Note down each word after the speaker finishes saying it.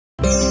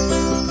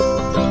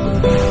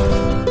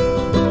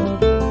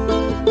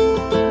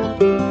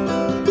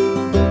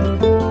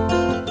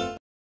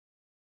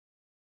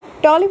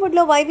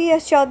టాలీవుడ్లో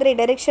వైవిఎస్ చౌదరి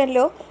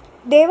డైరెక్షన్లో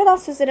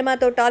దేవదాసు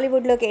సినిమాతో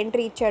టాలీవుడ్లోకి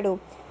ఎంట్రీ ఇచ్చాడు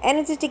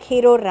ఎనర్జెటిక్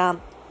హీరో రామ్.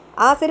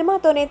 ఆ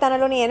సినిమాతోనే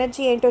తనలోని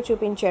ఎనర్జీ ఏంటో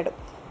చూపించాడు.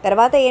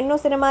 తర్వాత ఎన్నో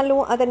సినిమాలు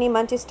అతన్ని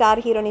మంచి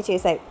స్టార్ హీరోని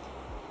చేశాయి.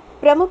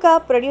 ప్రముఖ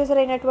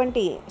ప్రొడ్యూసర్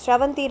అయినటువంటి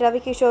శ్రవంతి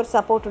రవికిషోర్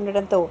సపోర్ట్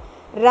ఉండడంతో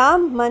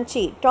రామ్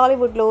మంచి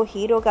టాలీవుడ్లో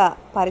హీరోగా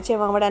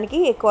పరిచయం అవ్వడానికి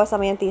ఎక్కువ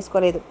సమయం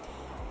తీసుకోలేదు.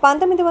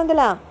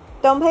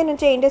 1990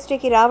 నుంచే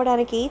ఇండస్ట్రీకి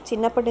రావడానికి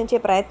చిన్నప్పటి నుంచే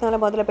ప్రయత్నాలు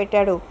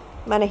మొదలుపెట్టాడు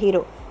మన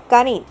హీరో.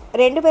 కానీ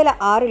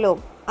 2006లో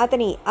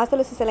అతని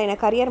అసలు సిసలైన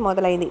కెరియర్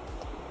మొదలైంది.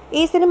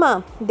 ఈ సినిమా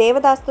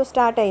దేవదాస్తో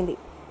స్టార్ట్ అయింది.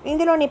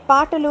 ఇందులోని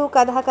పాటలు,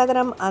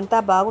 కథాకథనం అంతా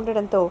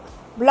బాగుండడంతో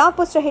బ్లాక్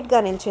బస్టర్ హిట్గా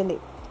నిలిచింది.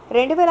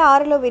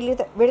 2006లో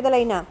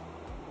విడుదలైన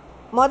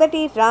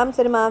మొదటి రామ్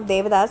సినిమా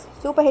దేవదాస్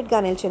సూపర్ హిట్గా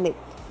నిలిచింది.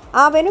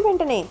 ఆ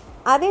వెంటనే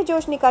అదే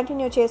జోష్ని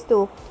కంటిన్యూ చేస్తూ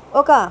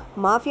ఒక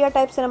మాఫియా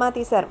టైప్ సినిమా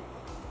తీశారు.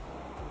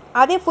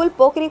 అదే ఫుల్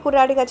పోకిరి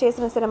కుర్రాడిగా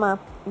చేసిన సినిమా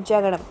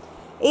జగడం.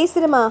 ఈ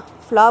సినిమా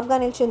ఫ్లాప్గా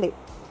నిలిచింది.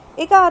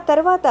 ఇక ఆ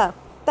తర్వాత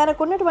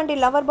తనకున్నటువంటి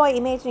లవర్ బాయ్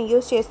ఇమేజ్ని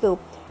యూజ్ చేస్తూ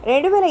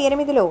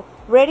 2008లో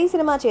రెడీ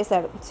సినిమా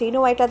చేశాడు. శ్రీను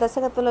వైట్ల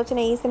దర్శకత్వంలో వచ్చిన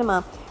ఈ సినిమా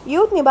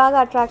యూత్ని బాగా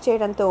అట్రాక్ట్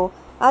చేయడంతో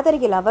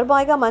అతనికి లవర్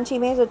బాయ్గా మంచి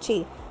ఇమేజ్ వచ్చి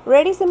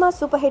రెడీ సినిమా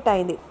సూపర్ హిట్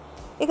అయింది.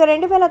 ఇక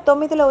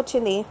 2009లో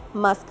వచ్చింది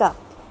మస్కా.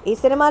 ఈ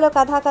సినిమాలో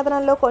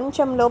కథాకథనంలో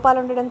కొంచెం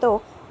లోపాలుండడంతో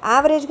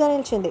యావరేజ్గా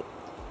నిలిచింది.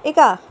 ఇక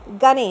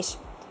గణేష్.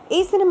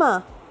 ఈ సినిమా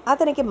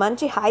అతనికి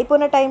మంచి హైప్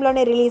ఉన్న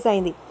టైంలోనే రిలీజ్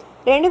అయింది.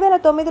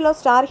 2009లో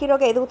స్టార్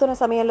హీరోగా ఎదుగుతున్న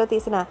సమయంలో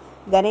తీసిన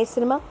గణేష్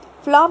సినిమా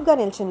ఫ్లాప్గా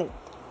నిలిచింది.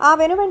 ఆ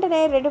వెంటనే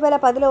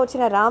 2010లో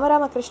వచ్చిన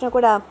రామరామకృష్ణ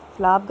కూడా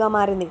ఫ్లాప్గా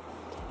మారింది.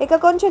 ఇక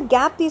కొంచెం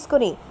గ్యాప్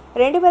తీసుకుని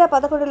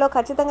 2011లో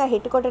ఖచ్చితంగా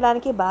హిట్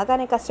కొట్టడానికి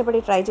బాగానే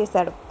కష్టపడి ట్రై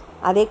చేశాడు.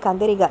 అదే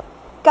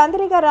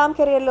కందిరిగా రామ్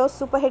కెరియర్లో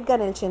సూపర్ హిట్గా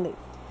నిలిచింది.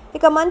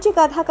 ఇక మంచి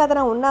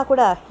కథాకథనం ఉన్నా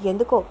కూడా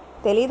ఎందుకో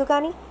తెలియదు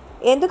కానీ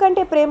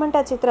ఎందుకంటే ప్రేమంట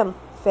చిత్రం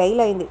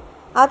ఫెయిల్ అయింది.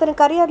 అతని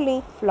కెరియర్ని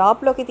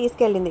ఫ్లాప్లోకి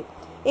తీసుకెళ్ళింది.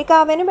 ఇక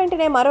ఆ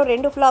వెంటనే మరో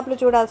 2 ఫ్లాప్లు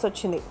చూడాల్సి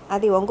వచ్చింది.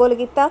 అది ఒంగోలు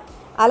గిత్త,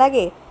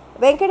 అలాగే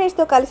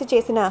వెంకటేష్తో కలిసి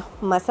చేసిన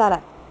మసాలా.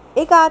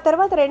 ఇక ఆ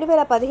తర్వాత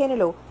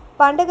 2015లో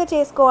పండగ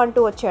చేసుకో అంటూ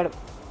వచ్చాడు.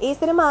 ఈ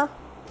సినిమా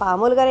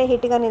మామూలుగానే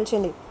హిట్గా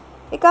నిలిచింది.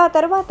 ఇక ఆ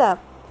తర్వాత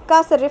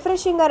కాస్త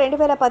రిఫ్రెషింగ్గా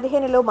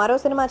 2015లో మరో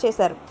సినిమా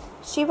చేశారు,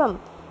 శివం.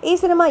 ఈ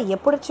సినిమా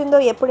ఎప్పుడు వచ్చిందో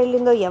ఎప్పుడు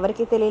వెళ్ళిందో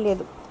ఎవరికీ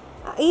తెలియలేదు.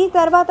 ఈ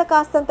తర్వాత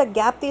కాస్తంత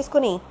గ్యాప్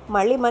తీసుకుని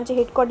మళ్ళీ మంచి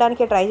హిట్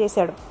కొట్టడానికి ట్రై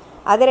చేశాడు.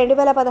 అదే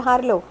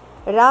 2016లో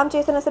రామ్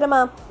చేసిన సినిమా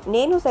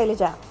నేను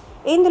శైలజ.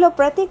 ఇందులో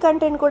ప్రతి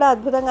కంటెంట్ కూడా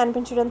అద్భుతంగా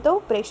అనిపించడంతో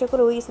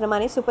ప్రేక్షకులు ఈ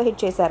సినిమాని సూపర్ హిట్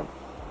చేశారు.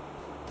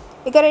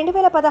 ఇక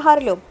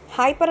 2016లో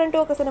హైపర్ అంటూ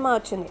ఒక సినిమా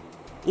వచ్చింది.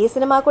 ఈ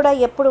సినిమా కూడా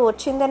ఎప్పుడు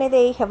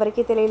వచ్చిందనేదే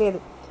ఎవరికీ తెలియలేదు.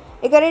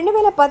 ఇక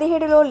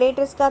 2017లో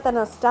లేటెస్ట్గా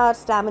తన స్టార్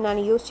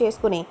స్టామినాని యూజ్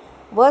చేసుకుని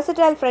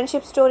వర్సటైల్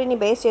ఫ్రెండ్షిప్ స్టోరీని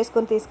బేస్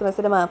చేసుకుని తీసుకున్న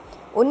సినిమా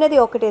ఉన్నది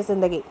ఒకటే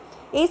జిందగీ.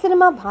 ఈ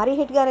సినిమా భారీ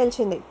హిట్గా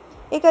నిలిచింది.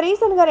 ఇక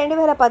రీసెంట్గా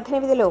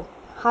 2018లో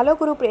హలో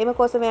గురు ప్రేమ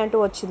కోసమే అంటూ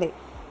వచ్చింది.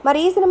 మరి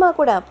ఈ సినిమా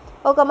కూడా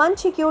ఒక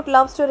మంచి క్యూట్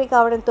లవ్ స్టోరీ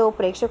కావడంతో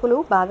ప్రేక్షకులు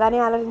బాగానే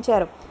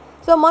అలరించారు.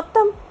 సో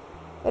మొత్తం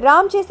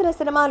రామ్ చేసిన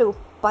సినిమాలు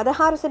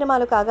 16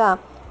 సినిమాలు కాగా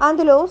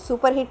అందులో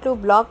సూపర్ హిట్లు,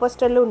 బ్లాక్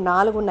బస్టర్లు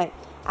 4 ఉన్నాయి.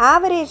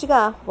 యావరేజ్గా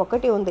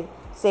 1 ఉంది.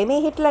 సెమీ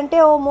హిట్లు అంటే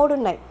ఓ 3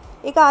 ఉన్నాయి.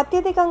 ఇక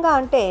అత్యధికంగా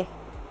అంటే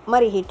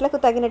మరి హిట్లకు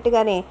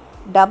తగినట్టుగానే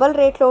డబల్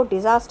రేట్లో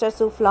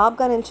డిజాస్టర్స్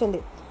ఫ్లాప్గా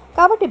నిలిచింది.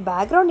 కాబట్టి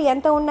బ్యాక్గ్రౌండ్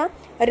ఎంత ఉన్నా,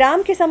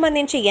 రామ్కి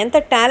సంబంధించి ఎంత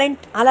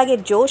టాలెంట్ అలాగే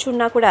జోష్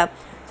ఉన్నా కూడా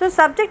సో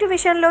సబ్జెక్ట్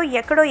విషయంలో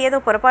ఎక్కడో ఏదో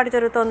పొరపాటు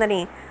జరుగుతోందని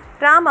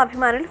రామ్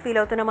అభిమానులు ఫీల్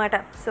అవుతున్నమాట.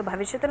 సో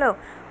భవిష్యత్తులో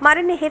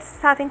మరిన్ని హిట్స్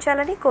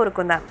సాధించాలని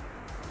కోరుకుందాం.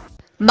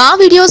 మా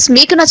వీడియోస్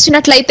మీకు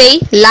నచ్చినట్లయితే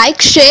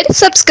లైక్, షేర్,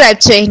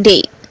 సబ్స్క్రైబ్ చేయండి.